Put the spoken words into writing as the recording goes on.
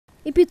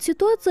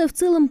Ситуация в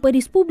целом по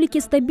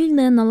республике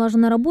стабильная,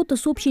 налажена работа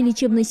с общей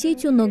лечебной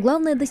сетью, но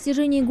главное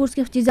достижение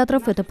ингушских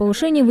фтизиатров – это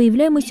повышение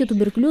выявляемости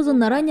туберкулеза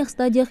на ранних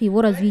стадиях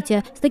его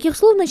развития. С таких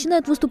слов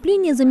начинает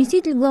выступление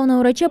заместитель главного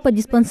врача по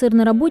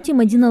диспансерной работе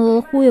Мадина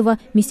Лалахоева.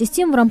 Вместе с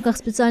тем, в рамках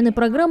специальной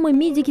программы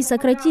медики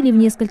сократили в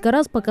несколько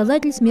раз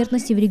показатель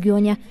смертности в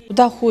регионе.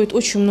 Туда ходит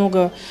очень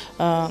много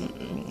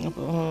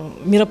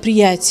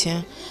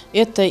мероприятий.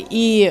 Это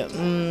и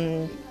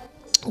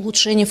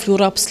улучшение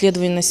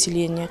флюорообследования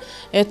населения,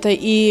 это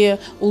и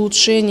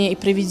улучшение и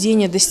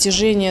проведение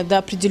достижения до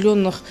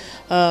определенных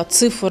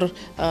цифр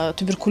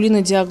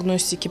туберкулинной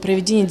диагностики,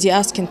 проведение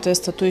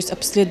диаскин-теста, то есть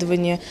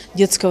обследование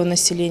детского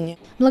населения.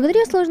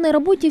 Благодаря сложной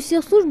работе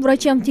всех служб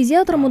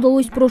врачам-фтизиатрам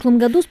удалось в прошлом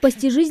году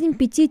спасти жизнь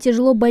 5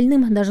 тяжело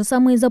больным. Даже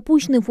самые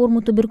запущенные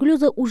формы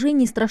туберкулеза уже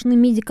не страшны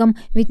медикам.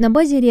 Ведь на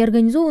базе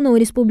реорганизованного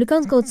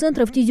республиканского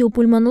центра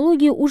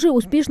фтизиопульмонологии уже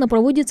успешно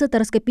проводятся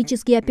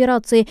тороскопические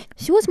операции.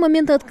 Всего с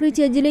момента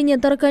открытия отделения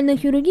торакальной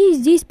хирургии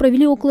здесь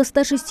провели около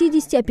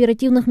 160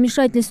 оперативных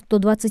вмешательств,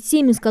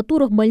 127 из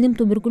которых больным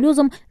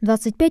туберкулезом,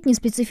 25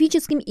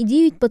 неспецифическим и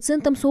 9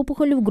 пациентам с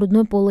опухолью в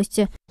грудной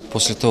полости.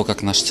 После того,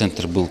 как наш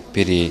центр был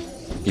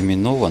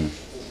переименован,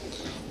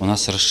 у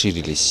нас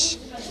расширились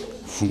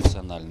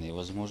функциональные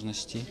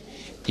возможности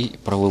и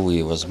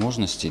правовые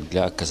возможности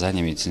для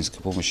оказания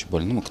медицинской помощи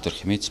больным, у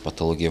которых имеется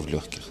патология в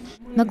легких.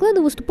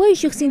 Доклады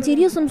выступающих с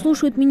интересом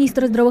слушают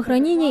министр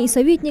здравоохранения и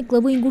советник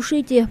главы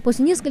Ингушетии.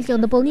 После нескольких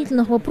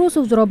дополнительных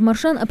вопросов Зураб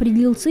Маршан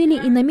определил цели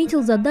и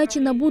наметил задачи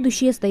на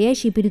будущее,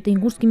 стоящие перед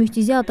ингушскими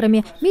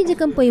фтизиатрами.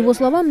 Медикам, по его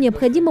словам,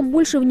 необходимо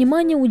больше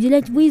внимания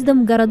уделять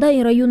выездам в города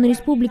и районы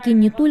республики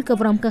не только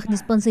в рамках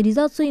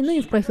диспансеризации, но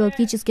и в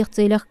профилактических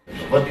целях.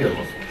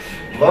 Во-первых,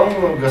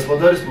 вам,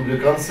 господа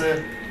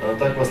республиканцы,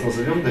 так вас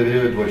назовем,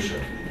 доверяют больше.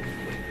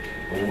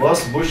 У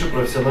вас больше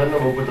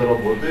профессионального опыта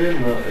работы,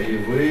 и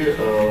вы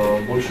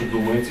больше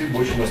думаете,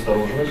 больше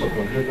насторожены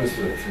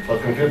под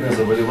конкретное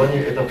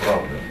заболевание. Это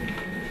правда.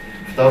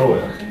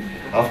 Второе.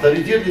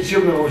 Авторитет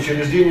лечебного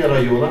учреждения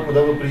района,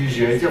 куда вы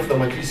приезжаете,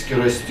 автоматически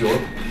растет,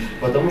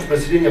 потому что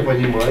население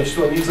понимает,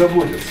 что о них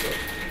заботятся.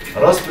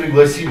 Раз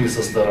пригласили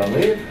со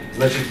стороны,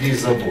 значит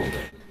есть забота.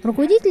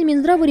 Руководитель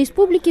Минздрава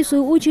республики в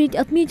свою очередь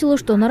отметила,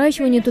 что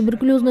наращивание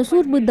туберкулезной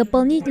службы,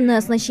 дополнительное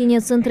оснащение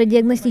центра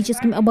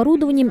диагностическим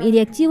оборудованием и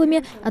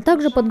реактивами, а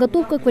также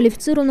подготовка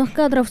квалифицированных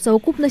кадров в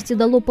совокупности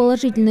дало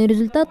положительные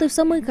результаты в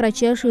самые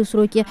кратчайшие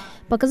сроки.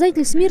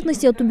 Показатель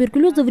смертности от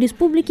туберкулеза в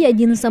республике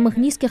один из самых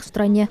низких в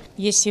стране.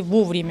 Если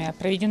вовремя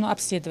проведено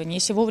обследование,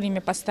 если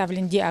вовремя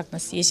поставлен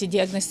диагноз, если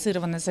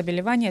диагностировано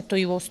заболевание, то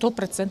его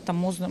 100%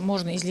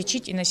 можно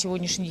излечить. И на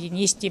сегодняшний день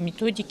есть те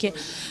методики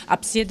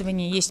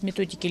обследования, есть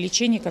методики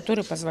лечения,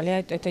 которые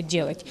позволяют это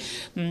делать.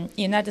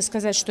 И надо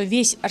сказать, что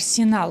весь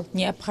арсенал,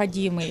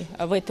 необходимый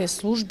в этой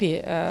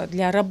службе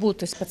для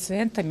работы с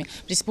пациентами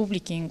в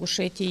республике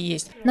Ингушетии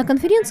есть. На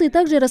конференции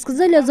также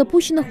рассказали о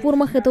запущенных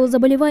формах этого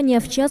заболевания,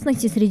 в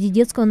частности, среди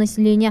детского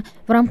населения.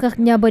 В рамках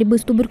Дня борьбы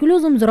с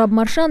туберкулезом Зураб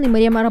Маршан и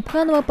Мария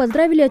Арабханова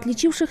поздравили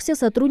отличившихся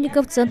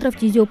сотрудников Центра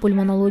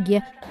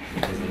фтизиопульмонологии.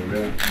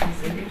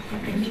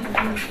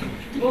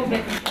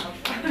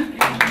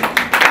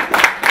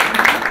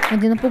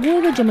 Мадина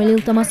Пугуева,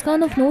 Джамалил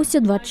Тамасканов, Новости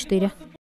 24.